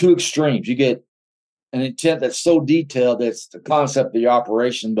 You get two extremes. You get an intent that's so detailed that's the concept of the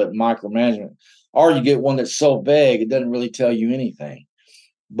operation, but micromanagement. Or you get one that's so vague, it doesn't really tell you anything.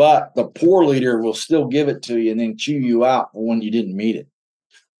 But the poor leader will still give it to you and then chew you out for when you didn't meet it.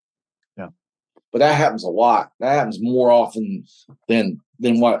 Yeah. But that happens a lot. That happens more often than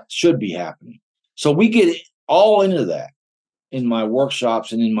what should be happening. So we get all into that in my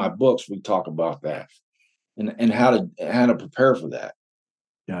workshops and in my books. We talk about that and how to prepare for that.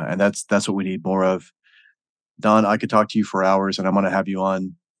 Yeah, and that's what we need more of. Don, I could talk to you for hours, and I'm going to have you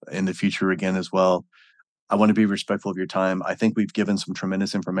on in the future again as well. I want to be respectful of your time. I think we've given some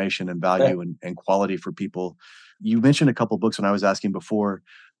tremendous information and value and quality for people. You mentioned a couple of books when I was asking before.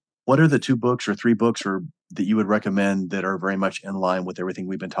 What are the 2 books or 3 books that you would recommend that are very much in line with everything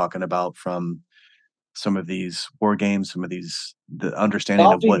we've been talking about, from some of these war games, some of these, the understanding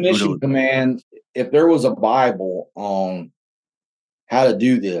of what Mission command, if there was a Bible on how to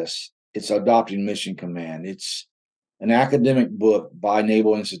do this, it's Adopting Mission Command. It's an academic book by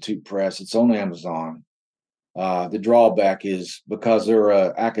Naval Institute Press. It's on Amazon. The drawback is because they're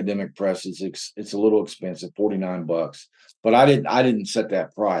an academic press, it's a little expensive, $49. But I didn't set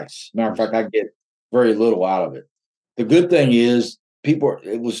that price. Matter of fact, I get very little out of it. The good thing is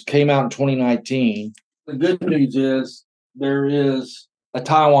came out in 2019. The good news is there is a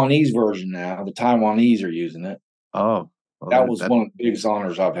Taiwanese version now. The Taiwanese are using it. Oh, well, that was one of the biggest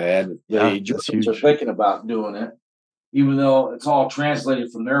honors I've had. The Germans are thinking about doing it, even though it's all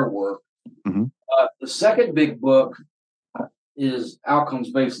translated from their work. Mm-hmm. The second big book is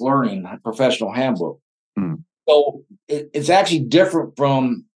Outcomes-Based Learning, Professional Handbook. Mm. So it's actually different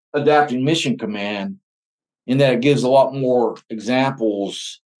from Adapting Mission Command in that it gives a lot more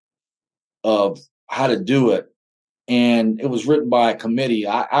examples of how to do it. And it was written by a committee.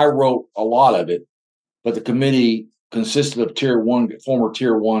 I wrote a lot of it, but the committee consisted of former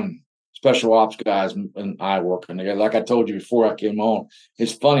Tier 1 special ops guys and I working together. Like I told you before I came on,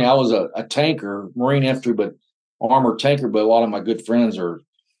 it's funny. I was a tanker, Marine infantry, but armored tanker. But a lot of my good friends are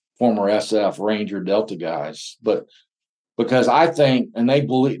former SF, Ranger, Delta guys. But because I think, and they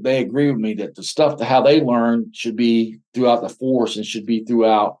agree with me that the stuff, how they learn should be throughout the force and should be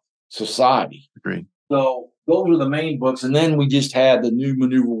throughout society. Agreed. So those are the main books. And then we just had the new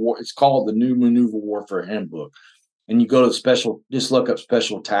maneuver war. It's called the New Maneuver Warfare Handbook. And you go to just look up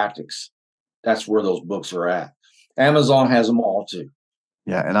special tactics. That's where those books are at. Amazon has them all too.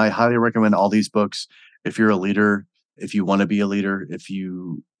 Yeah. And I highly recommend all these books. If you're a leader, if you want to be a leader, if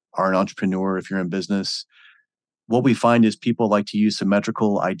you are an entrepreneur, if you're in business, what we find is people like to use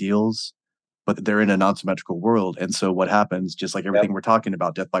symmetrical ideals, but they're in a non-symmetrical world. And so what happens, just like everything we're talking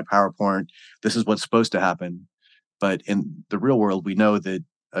about, death by PowerPoint, this is what's supposed to happen. But in the real world, we know that,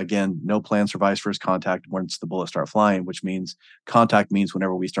 again, no plan survives first contact once the bullets start flying, which means contact means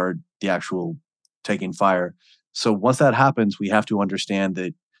whenever we start the actual taking fire. So once that happens, we have to understand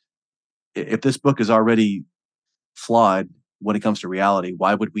that if this book is already flawed when it comes to reality,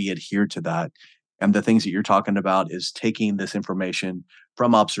 why would we adhere to that? And the things that you're talking about is taking this information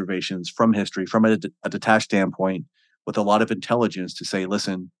from observations, from history, from a detached standpoint with a lot of intelligence to say,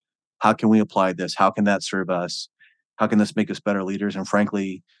 listen, how can we apply this? How can that serve us? How can this make us better leaders? And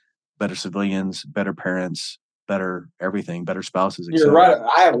frankly, better civilians, better parents, better everything, better spouses, You're right.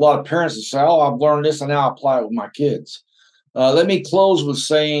 I have a lot of parents that say, oh, I've learned this and now I apply it with my kids. Let me close with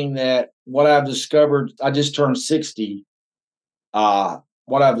saying that what I've discovered, I just turned 60.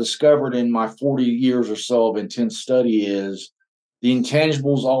 What I've discovered in my 40 years or so of intense study is the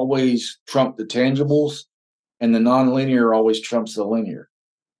intangibles always trump the tangibles, and the nonlinear always trumps the linear.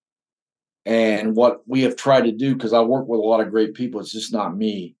 And what we have tried to do, because I work with a lot of great people, it's just not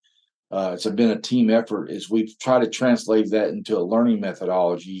me. It's been a team effort, is we've tried to translate that into a learning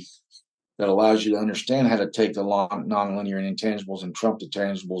methodology that allows you to understand how to take the nonlinear and intangibles and trump the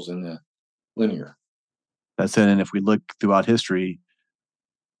tangibles in the linear. That's it. And if we look throughout history,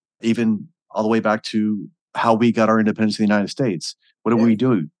 even all the way back to how we got our independence in the United States, what did we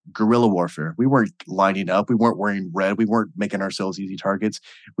do? Guerrilla warfare. We weren't lining up. We weren't wearing red. We weren't making ourselves easy targets.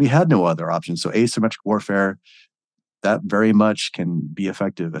 We had no other options. So asymmetrical warfare, that very much can be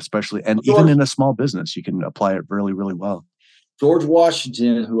effective, especially, and even in a small business, you can apply it really, really well. George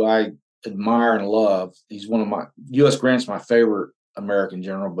Washington, who I admire and love, he's one of my, U.S. Grant's my favorite American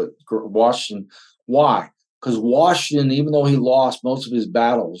general, but Washington, why? Because Washington, even though he lost most of his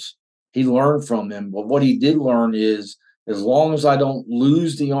battles, he learned from them. But what he did learn is, as long as I don't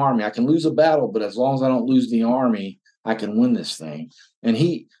lose the army, I can lose a battle, but as long as I don't lose the army, I can win this thing. And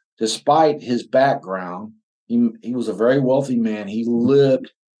he, despite his background, he was a very wealthy man. He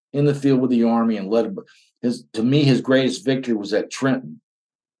lived in the field with the army and led. To me, his greatest victory was at Trenton,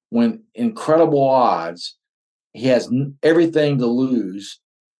 when incredible odds, he has everything to lose,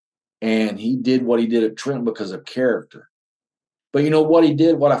 and he did what he did at Trenton because of character. But you know what he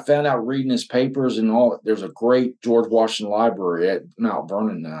did, what I found out reading his papers and all, there's a great George Washington library at Mount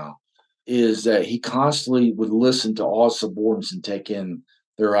Vernon now, is that he constantly would listen to all his subordinates and take in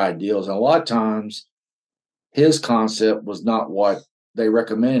their ideals. And a lot of times his concept was not what they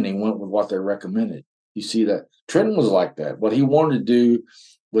recommended. He went with what they recommended. You see that Trenton was like that. What he wanted to do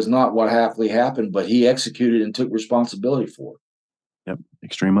was not what happily happened, but he executed and took responsibility for it. Yep.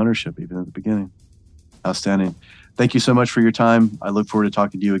 Extreme ownership, even at the beginning. Outstanding. Thank you so much for your time. I look forward to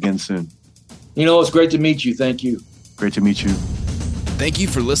talking to you again soon. It's great to meet you. Thank you. Great to meet you. Thank you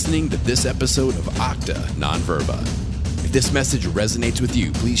for listening to this episode of OODA Nonverba. If this message resonates with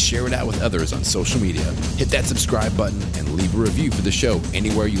you, please share it out with others on social media. Hit that subscribe button and leave a review for the show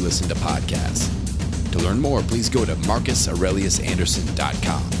anywhere you listen to podcasts. To learn more, please go to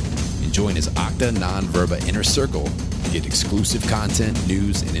MarcusAureliusAnderson.com and join his OODA Nonverba Inner Circle to get exclusive content,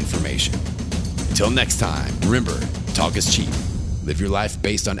 news, and information. Until next time, remember, talk is cheap. Live your life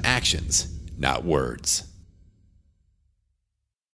based on actions, not words.